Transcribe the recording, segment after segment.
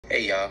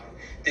Hey y'all,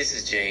 this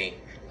is Gene.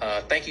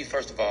 Thank you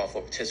first of all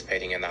for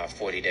participating in our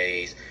 40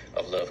 Days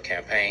of Love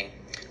campaign.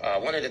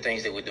 One of the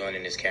things that we're doing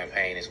in this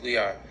campaign is we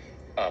are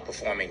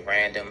performing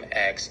random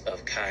acts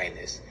of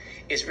kindness.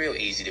 It's real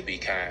easy to be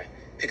kind.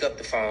 Pick up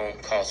the phone,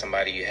 call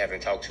somebody you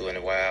haven't talked to in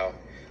a while,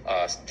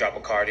 drop a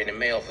card in the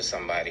mail for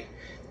somebody,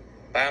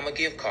 buy them a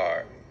gift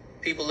card.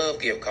 People love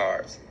gift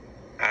cards.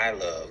 I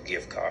love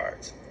gift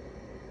cards.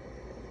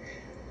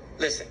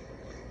 Listen,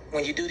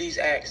 when you do these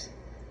acts,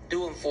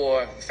 do them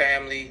for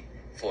family,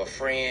 for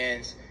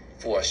friends,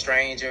 for a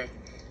stranger,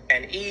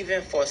 and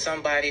even for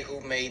somebody who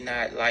may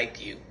not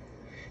like you.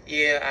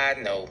 Yeah, I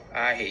know.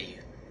 I hear you.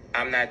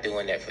 I'm not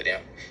doing that for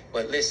them.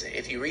 But listen,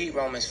 if you read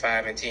Romans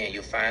 5 and 10,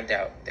 you'll find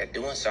out that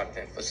doing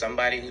something for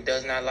somebody who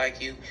does not like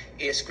you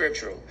is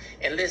scriptural.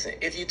 And listen,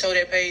 if you throw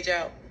that page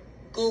out,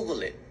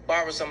 Google it.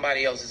 Borrow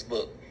somebody else's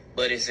book,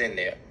 but it's in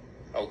there.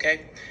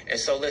 Okay? And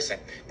so listen,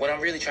 what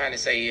I'm really trying to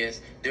say is,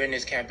 during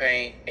this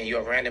campaign and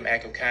your random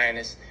act of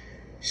kindness,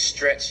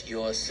 stretch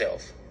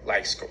yourself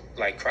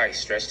like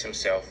Christ stretched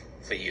himself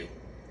for you.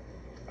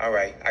 All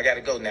right, I got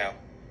to go now.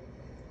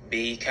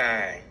 Be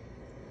kind.